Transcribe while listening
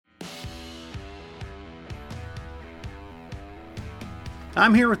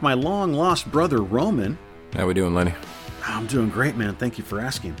I'm here with my long-lost brother, Roman. How we doing, Lenny? I'm doing great, man. Thank you for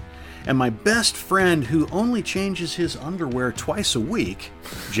asking. And my best friend who only changes his underwear twice a week,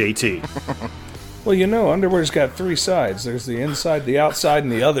 JT. Well, you know, underwear's got three sides. There's the inside, the outside,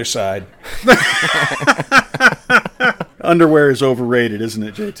 and the other side. Underwear is overrated, isn't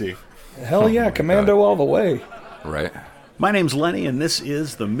it, JT? Hell yeah, commando all the way. Right. My name's Lenny, and this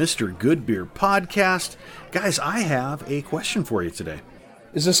is the Mr. Good Beer podcast. Guys, I have a question for you today.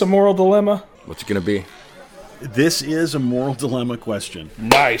 Is this a moral dilemma? What's it gonna be? This is a moral dilemma question.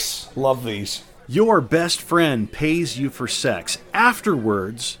 Nice. Love these. Your best friend pays you for sex.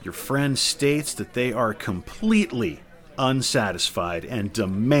 Afterwards, your friend states that they are completely unsatisfied and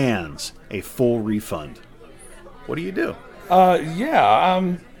demands a full refund. What do you do?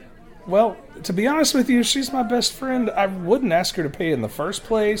 Well, to be honest with you, she's my best friend. I wouldn't ask her to pay in the first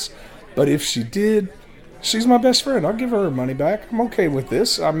place, but if she did, she's my best friend. I'll give her her money back. I'm okay with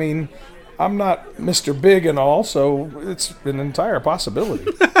this. I mean, I'm not Mr. Big and all, so it's an entire possibility.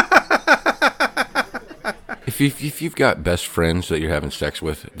 If you've got best friends that you're having sex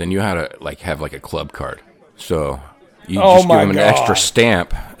with, then you have to have a club card. So you just give them an extra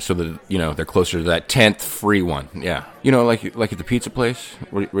stamp so that they're closer to that 10th free one. Yeah, like at the pizza place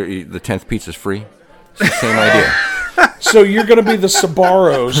where the 10th pizza's free. It's the same idea. So you're going to be the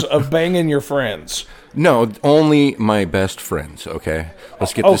Sabaros of banging your friends. No, only my best friends. Okay,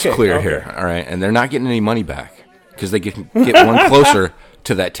 let's get this clear here. All right, and they're not getting any money back because they get one closer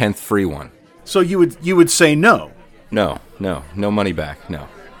to that 10th free one. So you would say no? No money back. No,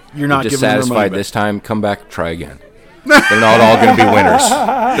 you're not just giving them satisfied money back. this time. Come back, try again. They're not all going to be winners.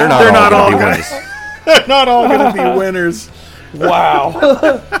 They're not all going to be winners. They're not all going to be winners. Wow.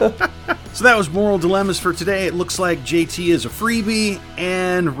 So that was Moral Dilemmas for today. It looks like JT is a freebie,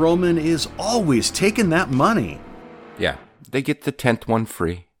 and Roman is always taking that money. Yeah, they get the 10th one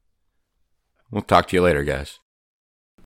free. We'll talk to you later, guys.